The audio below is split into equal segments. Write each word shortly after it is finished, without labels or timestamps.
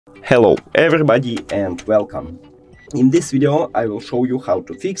Hello everybody and welcome. In this video I will show you how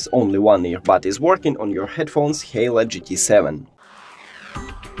to fix only one earbud is working on your headphones Haylou GT7.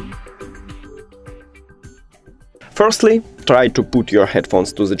 Firstly, try to put your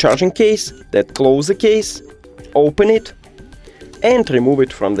headphones to the charging case, then close the case, open it and remove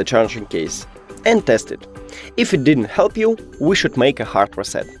it from the charging case and test it. If it didn't help you, we should make a hard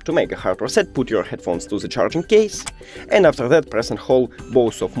reset. To make a hard reset, put your headphones to the charging case and after that press and hold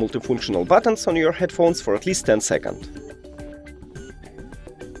both of multifunctional buttons on your headphones for at least 10 seconds.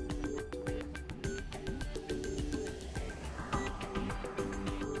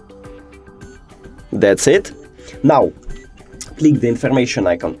 That's it. Now, click the information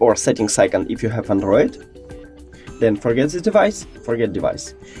icon or settings icon if you have Android. Then forget the device, forget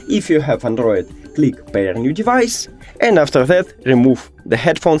device. If you have Android, click Pair New Device, and after that remove the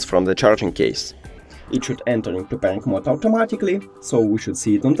headphones from the charging case. It should enter into pairing mode automatically, so we should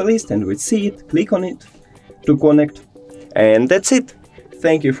see it on the list and we see it, click on it to connect. And that's it.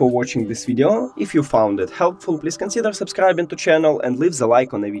 Thank you for watching this video. If you found it helpful, please consider subscribing to the channel and leave the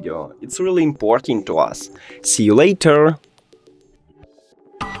like on the video. It's really important to us. See you later!